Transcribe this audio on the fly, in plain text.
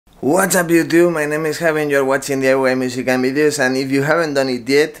What's up YouTube, my name is 𝗂𝗶𝗰𝘀, you're watching 𝗴𝘁𝗶𝗰𝘀 and if you haven't done it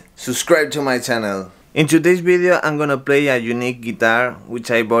yet, subscribe to my channel. In today's video I'm gonna play a unique guitar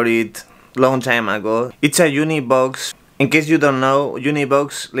which I bought it long time ago. It's a Univox. In case you don't know,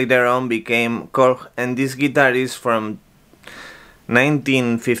 Univox later on became Korg and this guitar is from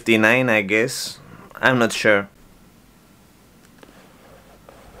 1959 I guess, I'm not sure.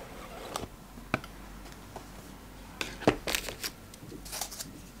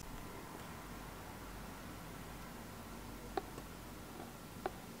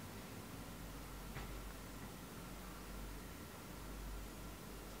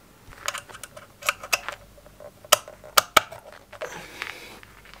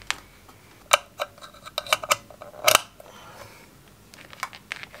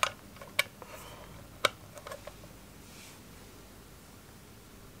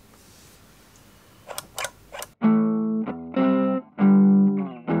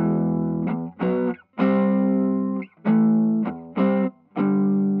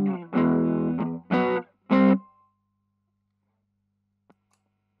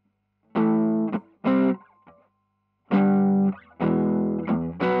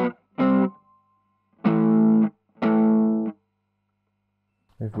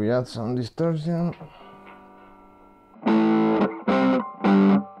 If we add some distortion,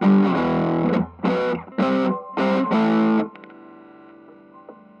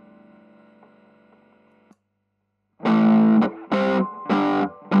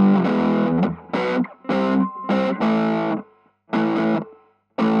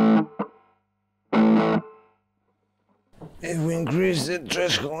 if we increase the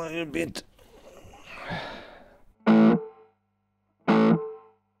threshold a little bit,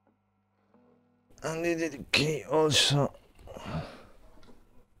 and the decay also.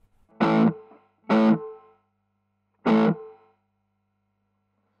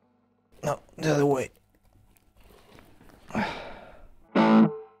 No, the other way.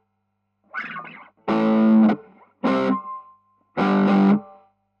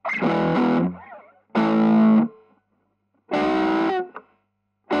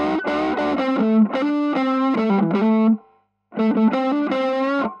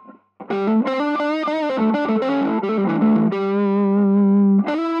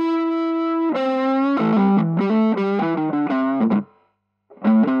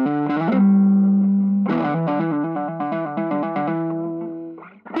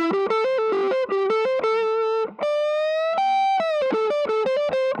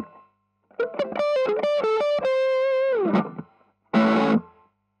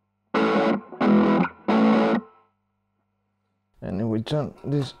 And if we turn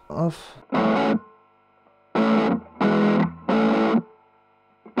this off,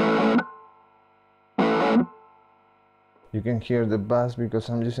 you can hear the bass because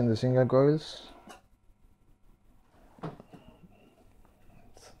I'm using the single coils.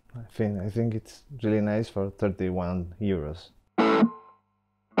 I think it's really nice for 31 euros.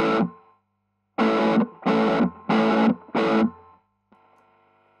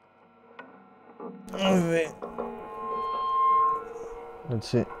 Okay. Let's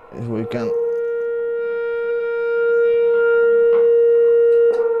see if we can.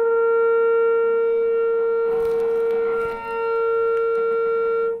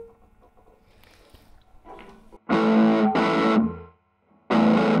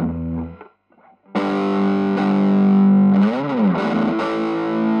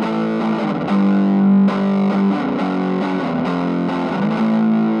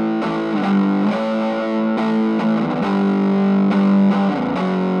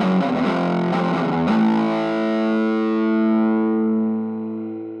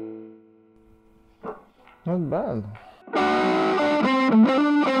 Not bad.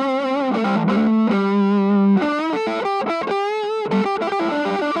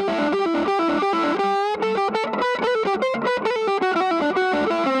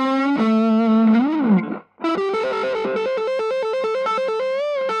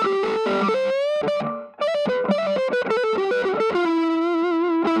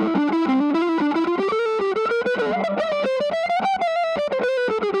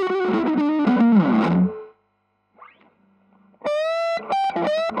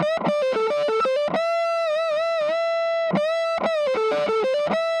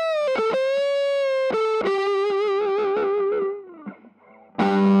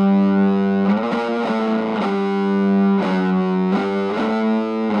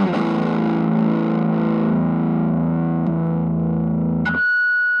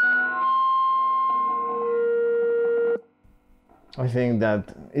 I think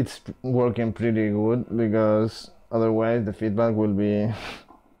that it's working pretty good because otherwise the feedback will be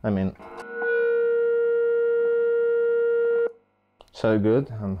I mean, so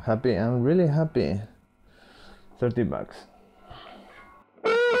good. I'm happy. I'm really happy. $30.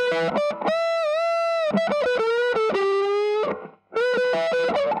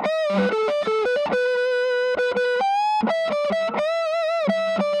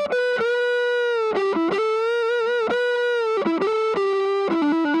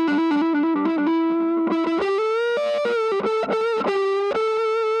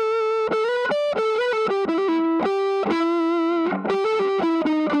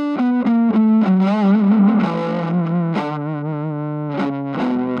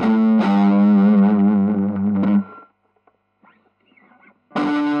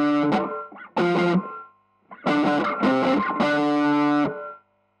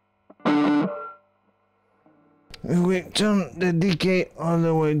 If we turn the decay all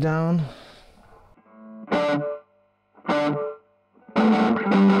the way down,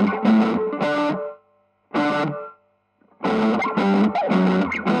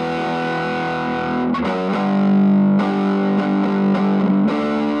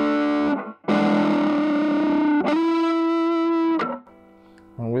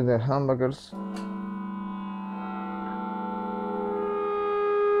 and with the humbuckers,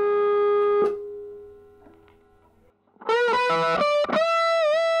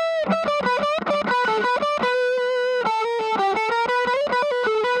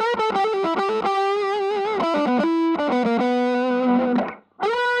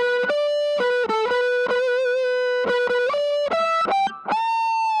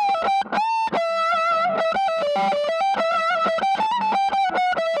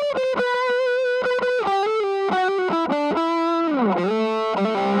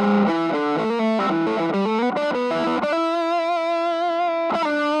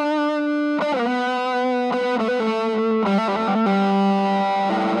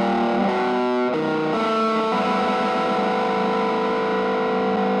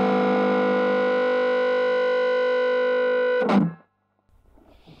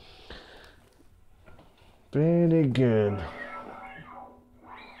 pretty good.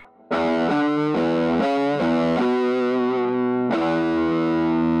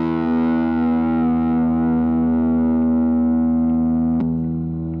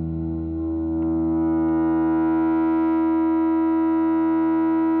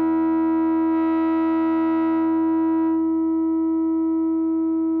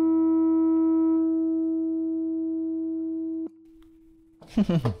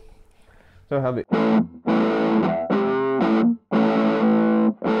 So happy.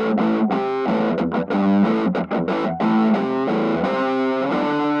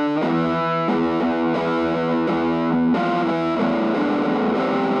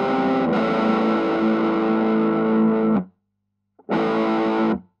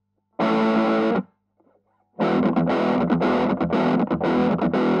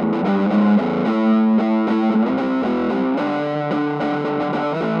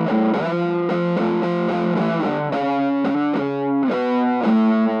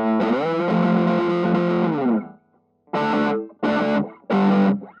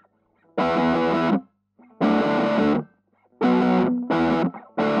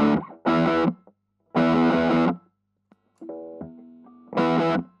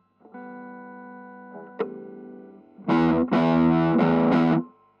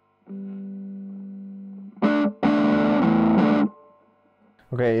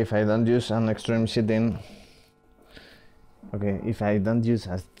 Okay, if I don't use an extreme shitting, if I don't use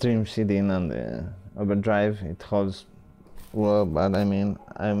a extreme shitting on the overdrive, it holds well, but I mean,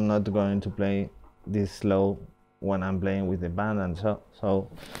 I'm not going to play this slow when I'm playing with the band, and so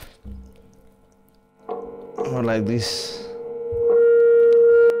more like this.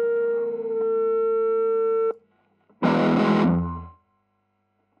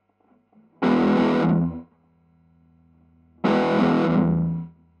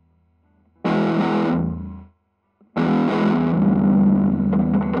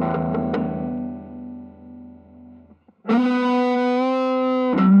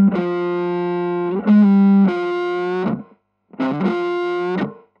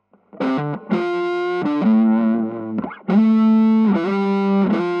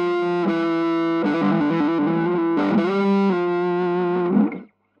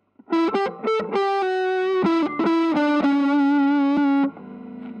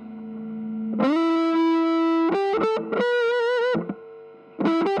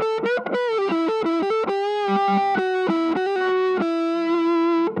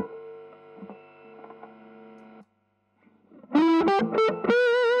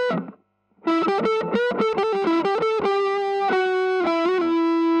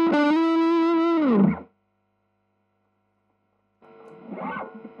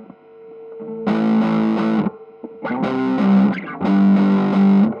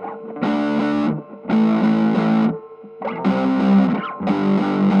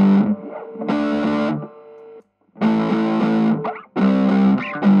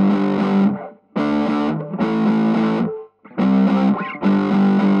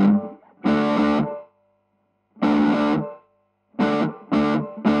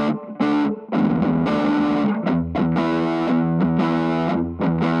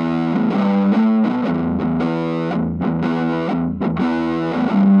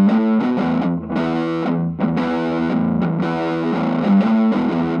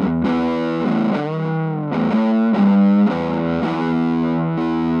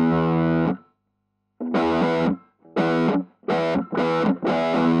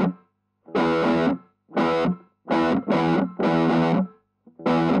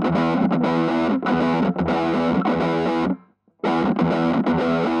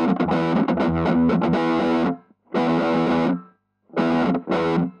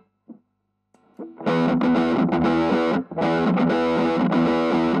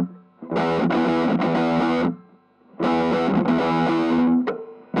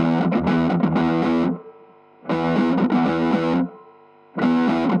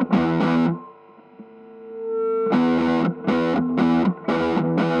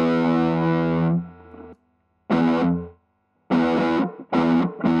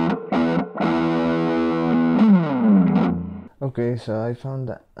 Okay, so I found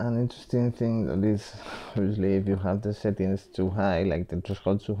an interesting thing that is, obviously, if you have the settings too high, like the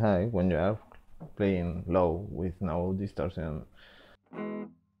threshold too high, when you are playing low with no distortion,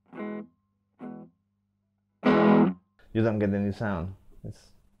 you don't get any sound.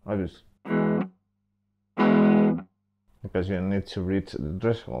 It's obvious, because you need to reach the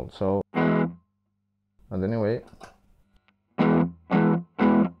threshold. So, but anyway,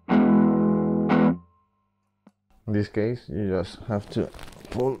 in this case, you just have to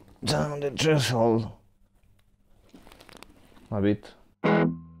pull down the threshold a bit.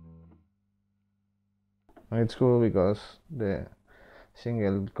 And it's cool because the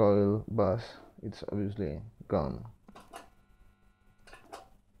single coil bass, it's obviously gone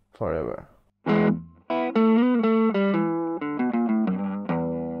forever.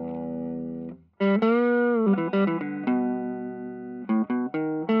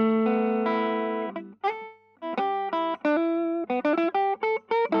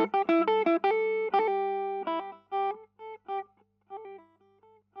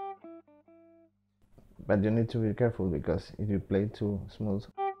 But you need to be careful, because if you play too smooth,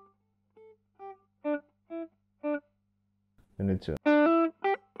 you need to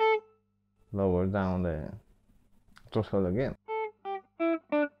lower down the threshold again.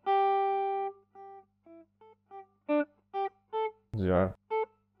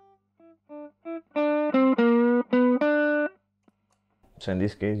 So in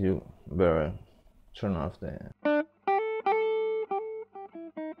this case, you better turn off the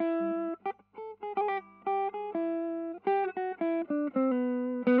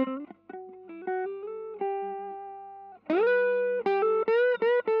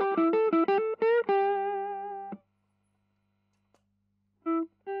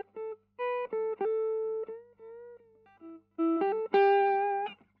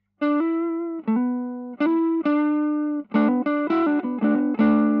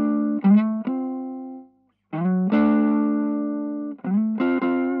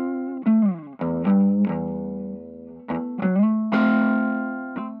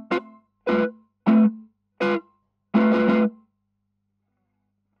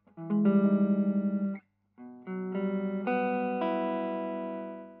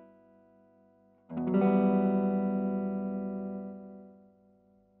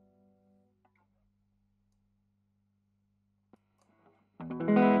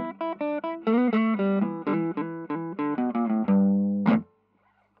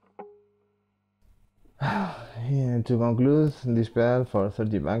Yeah, to conclude, this pedal for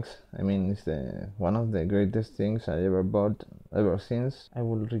 $30, I mean, it's one of the greatest things I ever bought ever since. I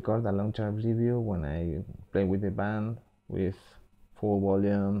will record a long-term review when I play with the band with full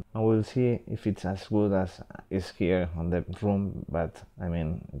volume, and we'll see if it's as good as is here on the room. But I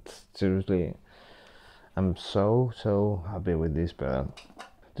mean, it's seriously, I'm so happy with this pedal.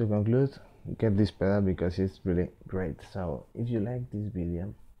 To conclude, get this pedal because it's really great. So if you like this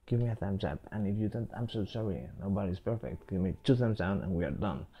video, give me a thumbs up, and if you don't, I'm so sorry, nobody's perfect. Give me 2 thumbs down and we are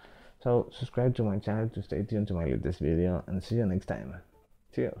done. So subscribe to my channel to stay tuned to my latest video, and see you next time.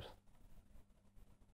 Cheers.